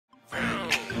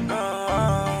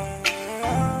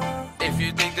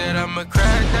I'ma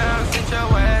crack down, sit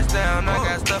your ass down. I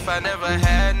got stuff I never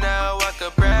had now, I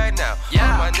could brag now.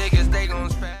 Yeah, my niggas, they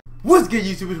gon' spread. What's good,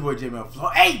 YouTube? It's your boy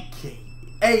Jmellflo,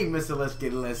 aka Mr. Let's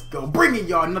Get It, Let's Go. Bringing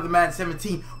y'all another Madden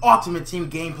 17 Ultimate Team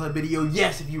gameplay video.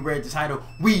 Yes, if you read the title,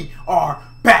 we are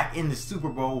back in the Super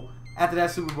Bowl. After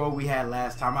that Super Bowl we had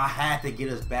last time, I had to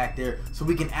get us back there so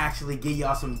we can actually get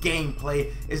y'all some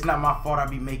gameplay. It's not my fault I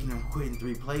be making them quit in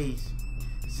 3 plays.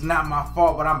 It's not my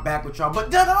fault, but I'm back with y'all. But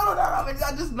no, it's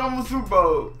not just normal Super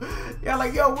Bowl. Y'all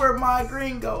like, yo, where'd my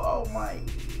green go? Oh my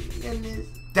goodness.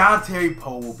 Dontae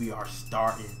will be our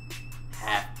starting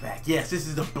halfback. Yes, this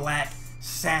is the Black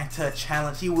Santa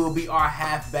challenge. He will be our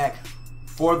halfback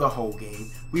for the whole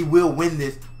game. We will win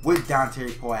this with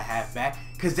Dontae at halfback,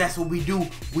 because that's what we do.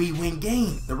 We win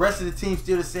games. The rest of the team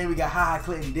still the same. We got Ha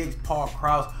Clinton Diggs, Paul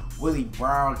Krause, Willie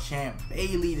Brown, Champ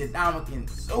Bailey, the Dominican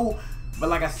Sue. But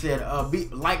like I said,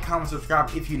 like, comment, subscribe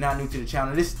if you're not new to the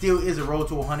channel. This still is a road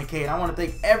to 100K, and I want to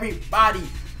thank everybody.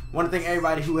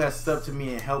 Who has stuck to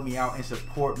me and helped me out and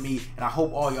support me. And I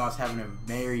hope all y'all's having a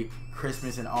Merry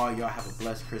Christmas and all y'all have a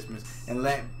blessed Christmas. And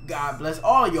let God bless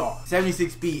all y'all.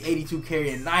 76 speed, 82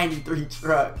 carry, and 93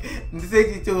 truck,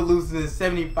 62 elusiveness,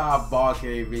 75 ball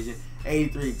carry vision,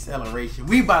 83 acceleration.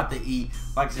 We about to eat.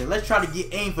 Like I said, let's try to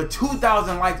get aim for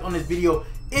 2,000 likes on this video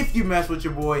if you mess with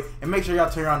your boy. And make sure y'all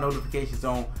turn on notifications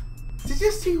on to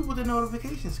just see with the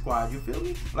notification squad, you feel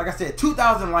me? Like I said,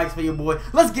 2,000 likes for your boy.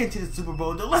 Let's get into the Super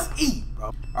Bowl, though. Let's eat,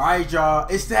 bro. Alright, y'all.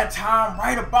 It's that time,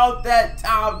 right about that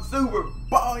time. Super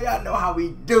Bowl. Y'all know how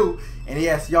we do. And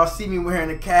yes, y'all see me wearing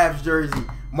the Cavs jersey.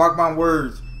 Mark my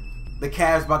words. The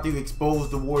Cavs about to expose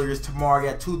the Warriors tomorrow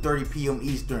at 2:30 p.m.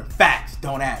 Eastern. Facts.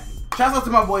 Don't at me. Shout out to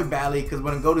my boy Bally, because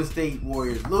when the Golden State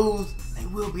Warriors lose, they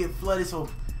will get flooded. So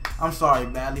I'm sorry,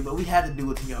 Bally, but we had to do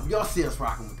it to y'all. Y'all see us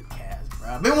rocking with the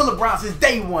I've been with LeBron since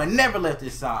day one, never left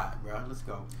his side, bro. Let's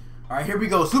go. All right, here we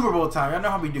go. Super Bowl time. Y'all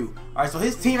know how we do. All right, so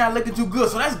his team not looking too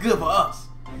good, so that's good for us.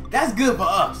 That's good for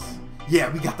us. Yeah,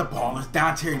 we got the ball. It's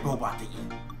Dontae about to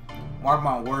eat. Mark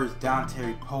my words,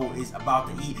 Dontae is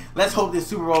about to eat. Let's hope this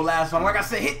Super Bowl lasts long. Like I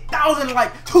said, hit 1,000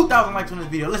 likes, 2,000 likes on this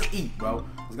video. Let's eat, bro.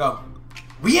 Let's go.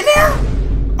 We in there?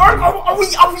 Are we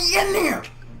in there?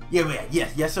 Yeah,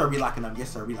 yes, sir. We locking up. Yes,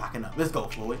 sir. We locking up. Let's go,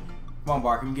 Floyd. Come on,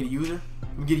 Bark. Can we get a user?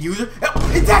 Get a user.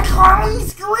 Oh, it's that clown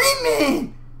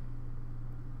screaming.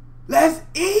 Let's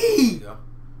eat.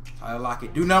 Tyler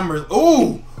Lockett, do numbers.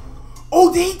 Oh,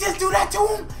 did he just do that to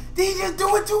him? Did he just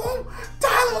do it to him?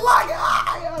 Tyler Lockett.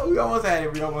 Ah, we almost had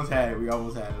it.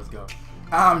 Let's go.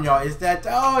 Y'all. It's that.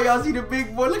 Oh, y'all see the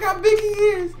big boy? Look how big he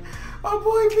is. My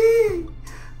boy big.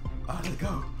 Oh,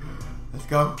 let's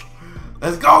go.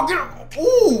 Get him.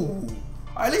 Ooh.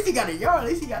 At least he got a yard.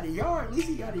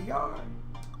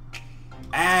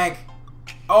 Ag.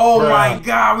 Oh, bruh. My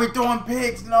God, we're throwing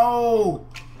picks. No.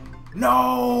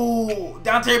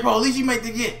 Dontae at least you make the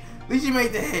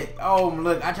hit. Oh,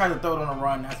 look, I tried to throw it on a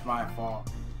run. That's my fault.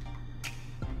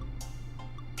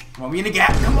 Come on, we in the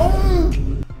gap. Come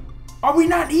on. Are we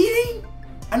not eating?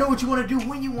 I know what you want to do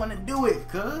when you want to do it,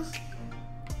 cuz.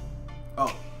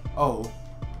 Oh,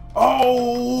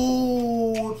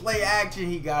 play action.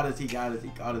 He got us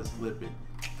slipping.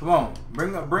 Come on,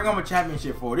 bring him a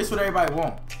championship for. This is what everybody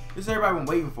want. This is what everybody been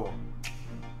waiting for.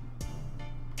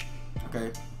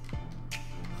 Okay.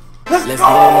 Let's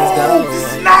go.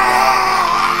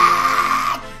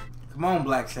 Snap! Come on,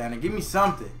 Black Santa, give me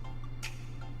something.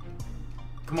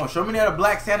 Come on, show me that a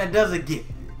Black Santa does exist.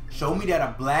 Show me that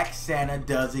a Black Santa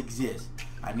does exist.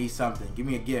 I need something. Give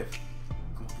me a gift.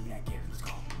 Come on, give me that gift.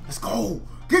 Let's go.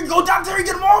 Go down there and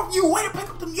get him off you. Way to pick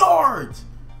up them yards.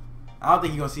 I don't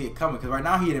think he's going to see it coming, because right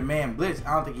now he in a man blitz.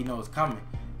 I don't think he knows it's coming.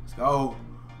 Let's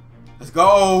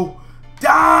go.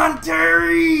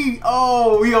 Dontae!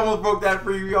 Oh, we almost broke that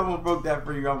free. We're going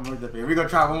to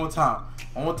try one more time.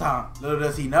 Little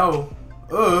does he know.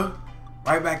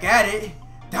 Right back at it.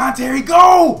 Dontae,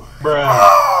 go! Bruh.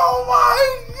 Oh, my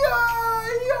God.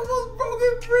 He almost broke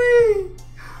it free.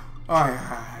 All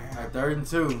right. 3rd and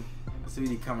 2. Let's see what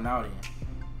he's coming out in.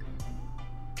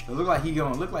 It look like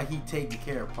he taking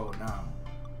care of Poe now.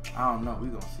 I don't know. We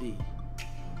gonna see.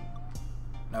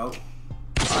 Nope.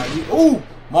 Alright, ooh,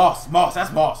 Moss.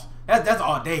 That's Moss. That's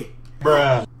all day.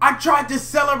 Bruh. I tried to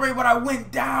celebrate, but I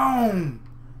went down.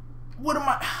 What am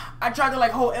I tried to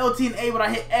like hold LT and A, but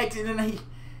I hit X, and then he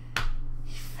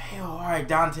failed. Alright,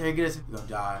 Dontae, get us. You gonna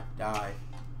die.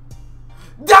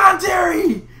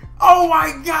 Dontae! Oh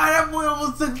my God, that boy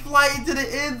almost took flight into the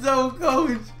end zone,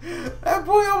 coach. That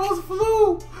boy almost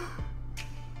flew.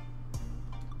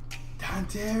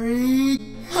 Dontae.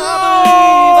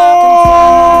 Oh,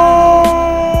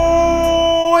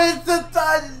 it's a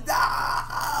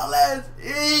touchdown. Let's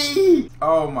eat.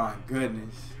 Oh my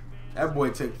goodness. That boy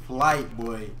took flight,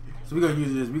 boy. So we're gonna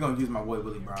use this. We're gonna use my boy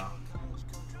Willie Brown.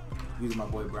 Using my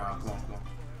boy Brown. Come on, come on.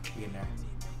 Get in there.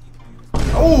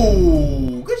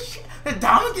 Oh, good shit. The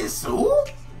Diamond gets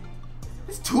sued?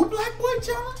 It's 2 black boy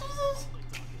challenges?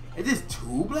 Is this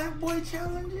 2 black boy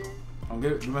challenges? I'm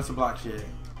good. Give us a block shit.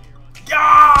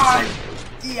 God!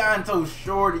 Deion so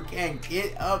short he can't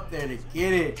get up there to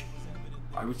get it.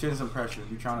 Alright, we sending some pressure.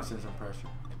 We trying to send some pressure.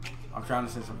 I'm trying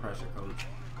to send some pressure, coach.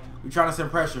 We trying to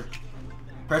send pressure.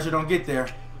 Pressure don't get there.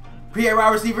 Pre-A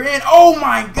wide receiver in. Oh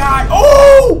my God.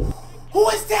 Oh! Who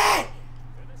is that?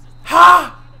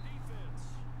 Ha!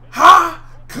 Ha!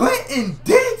 Clinton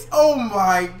Dix. Oh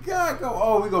my God. Go.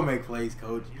 Oh, we gonna make plays,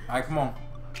 coach. All right, come on.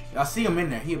 Y'all see him in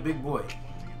there. He a big boy.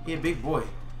 He a big boy.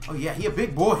 Oh yeah, he a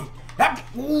big boy. That.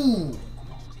 Ooh.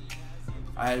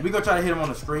 All right, we gonna try to hit him on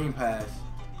the screen pass.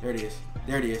 There it is.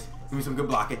 There it is. Give me some good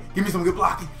blocking. Give me some good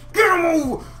blocking. Get him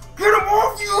over. Get him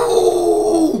off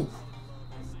you.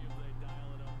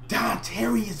 Don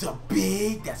Terry is a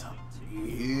big. That's a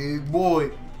big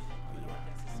boy.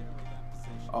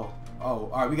 Oh,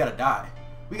 all right, we gotta die.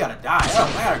 We gotta die. It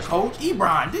don't matter, coach.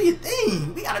 Ebron, do your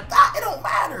thing. We gotta die. It don't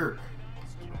matter.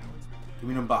 Give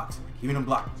me them blocks. Give me them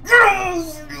blocks.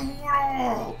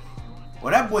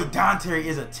 Well, that boy Don Terry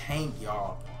is a tank,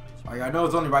 y'all. All right, I know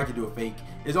it's only right to do a fake.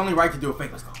 It's only right to do a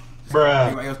fake. Let's go. Bruh.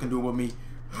 Everybody else can do it with me.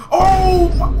 Oh,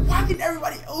 why can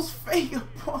everybody else fake a?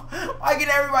 Why can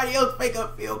everybody else fake a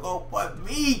field goal but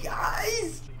me,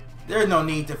 guys? There's no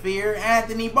need to fear.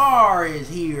 Anthony Barr is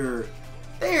here.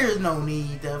 There's no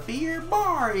need to fear.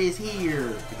 Barr is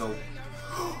here. To go.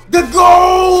 The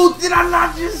goal! Did I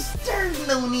not just? There's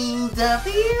no need to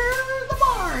fear. The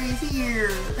Barr is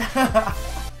here.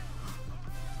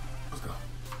 Let's go.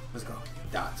 Let's go.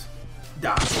 Dots.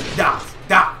 Dots. Dots.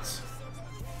 Dots.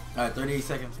 All right, 38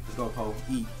 seconds. Let's go, Poe.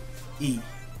 Eat. Eat.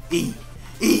 Eat.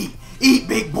 Eat. Eat,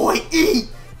 big boy. Eat.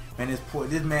 Man,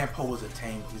 this man Poe is a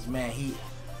tank. This man,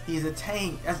 he's a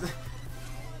tank.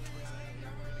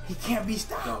 He can't be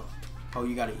stopped. Go. Poe,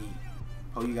 you gotta eat.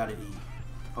 Poe, you gotta eat.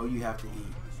 Poe, you have to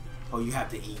eat. Poe, you have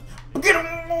to eat. Get him!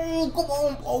 Come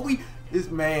on, Poe. This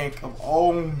man, come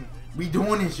on. We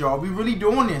doing this, y'all. We really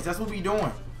doing this. That's what we doing.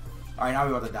 All right, now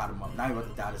we about to dot him up. Now we about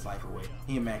to dot his life away.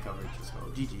 He in man coverage. Let's go.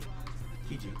 GG.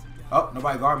 GG. Oh,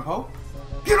 nobody guarding Poe?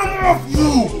 Get him off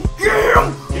you!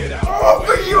 Get him off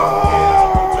of you!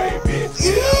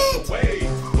 Eat!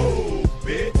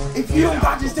 If you don't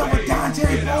got yourself with Don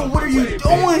Terry Poe, what are you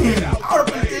doing? Out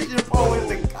of position, Poe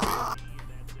is a god.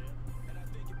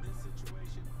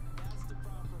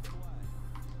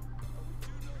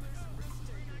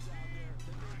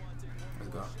 Let's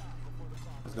go.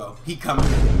 Let's go. He coming.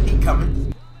 He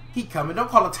coming. He coming. Don't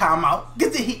call a timeout.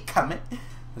 Get the heat coming.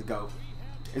 Let's go.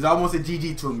 It's almost a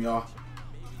GG to him, y'all.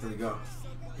 Here we go.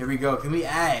 Here we go. Can we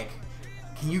ag?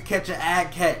 Can you catch an ag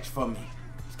catch for me?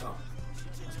 Let's go.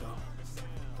 Let's go.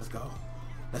 Let's go.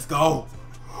 Let's go.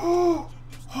 Oh,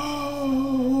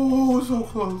 so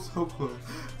close. So close.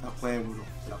 Stop playing with him.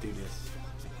 I'll do this.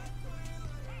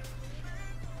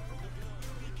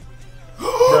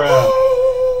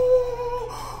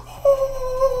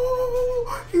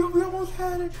 We almost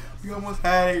had it. We almost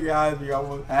had it, guys. We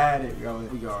almost had it. We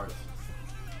almost 2 yards.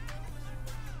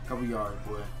 Couple yards,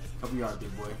 boy. Couple yards,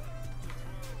 big boy.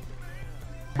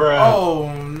 Bruh. Oh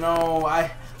no!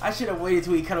 I should have waited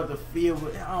till he cut up the field.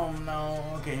 But oh no!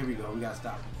 Okay, here we go. We gotta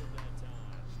stop him.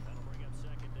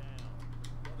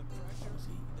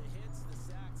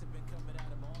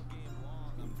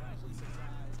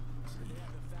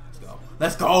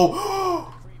 Let's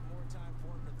go!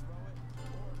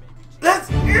 Let's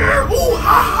go! Ooh,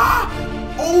 ha ha!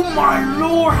 Oh my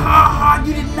lord, ha ha!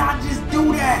 You did not just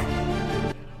do that!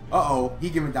 Uh-oh, he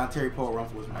giving Don Terry Poe a run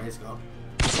for his money. Let's go.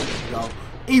 Let's go.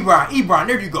 Ebron,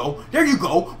 there you go. There you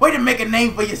go. Way to make a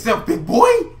name for yourself, big boy.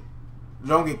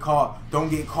 Don't get caught. Don't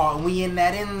get caught. We in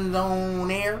that end zone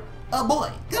there. Oh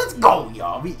boy. Let's go,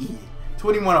 y'all. We eat it.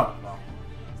 21-0.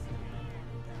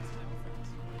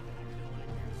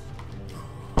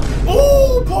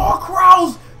 Oh, Paul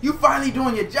Krause. You finally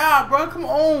doing your job, bro. Come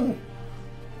on.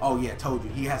 Oh, yeah, told you.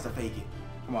 He has to fake it.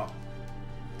 Come on.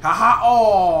 Haha,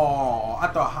 oh, I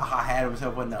thought Haha had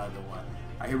himself another one. All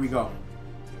right, here we go.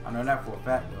 I know that for a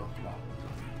fact, though. Come on.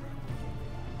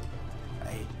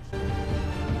 Hey.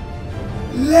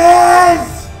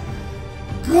 Let's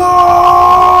go!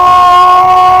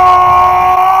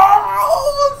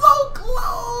 Oh, so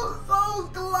close, so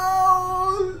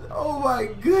close. Oh my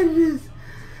goodness.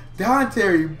 Don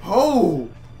Terry Poe.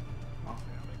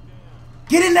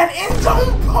 Get in that end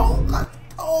zone, Poe. Let's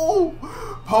go.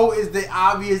 Poe is the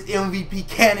obvious MVP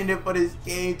candidate for this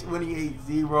game.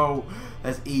 28-0.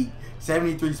 Let's eat.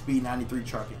 73 speed, 93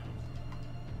 trucking.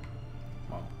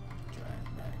 Come on.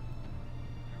 Drag back.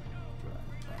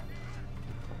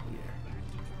 Yeah.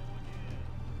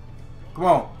 Come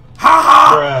on. Ha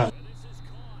ha!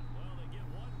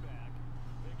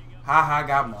 Ha ha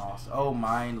got moss. Oh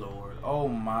my lord. Oh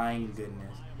my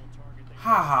goodness.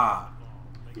 Ha ha.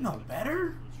 You know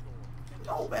better? You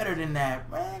know better than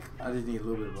that, man. I just need a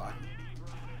little bit of blocking.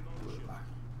 A little bit of blocking.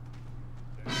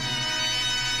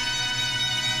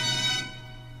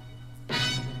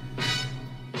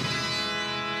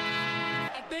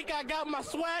 I think I got my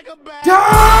swagger back.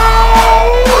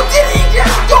 Oh, did he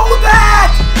just do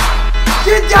that?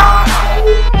 Did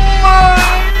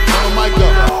oh my!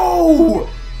 No!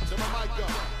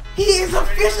 He is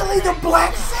officially the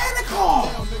Black Santa Claus.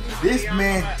 This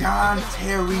man, Don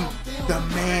Terry, the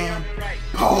man,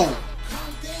 Poe.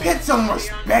 Put some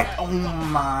respect. Oh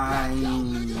my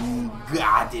God!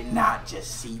 I did not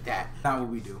just see that. Not what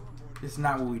we do. This is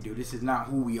not what we do. This is not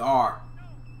who we are.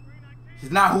 This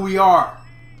is not who we are.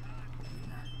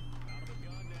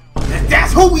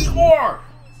 That's who we are.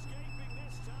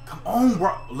 Come on,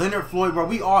 bro. Leonard Floyd, bro.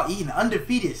 We all eating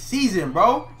undefeated season,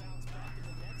 bro.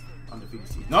 Undefeated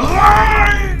season. No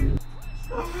line!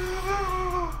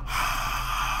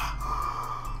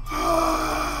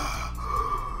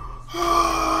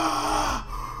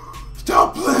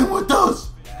 Stop playing with us.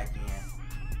 Back in.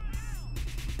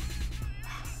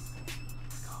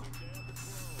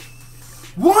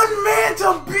 One man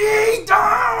to beat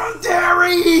Don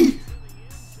Terry.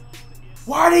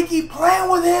 Why do they keep playing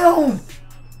with him?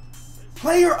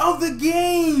 Player of the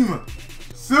game.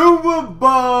 Super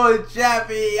Bowl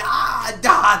champion.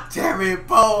 Don Terry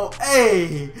Poe.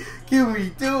 Hey, can we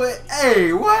do it?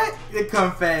 Hey, what? The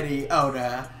confetti. Oh,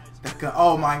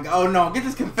 oh my God. Oh no, get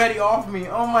this confetti off me.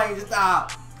 Oh my,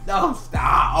 stop. No,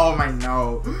 stop. Oh my,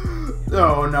 no.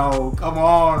 Oh no, come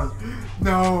on.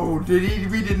 No,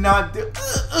 we did not do.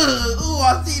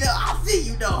 I see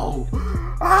you though.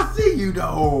 I see you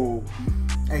though.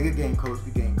 Hey, good game, coach.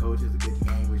 Good game, coach. It's a good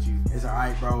game with you. It's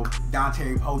alright, bro. Don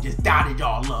Terry Poe just dotted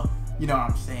y'all up. You know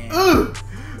what I'm saying? Ooh,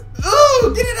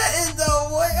 get in that end zone,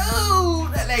 boy. Ooh,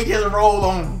 that thing just rolled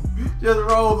on him. Just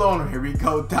rolled on him. Here we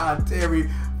go, Don Terry.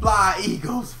 Fly,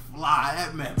 Eagles, fly.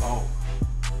 That man, oh.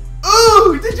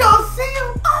 Ooh, did y'all see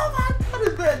him? Oh my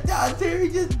goodness, man. Don Terry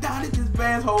just dotted this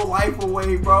man's whole life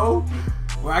away, bro.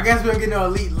 Well, I guess we're getting an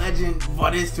elite legend for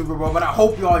this Super Bowl, but I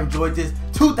hope y'all enjoyed this.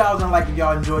 2,000 like if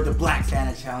y'all enjoyed the Black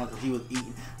Santa challenge that he was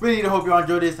eating. Really hope y'all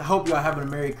enjoyed this. I hope y'all having a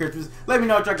Merry Christmas. Let me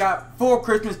know what y'all got for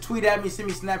Christmas. Tweet at me, send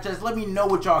me Snapchats. Let me know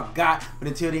what y'all got. But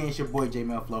until then, it's your boy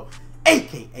Jmellflo,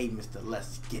 aka Mr.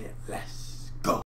 Let's Get It Blessed.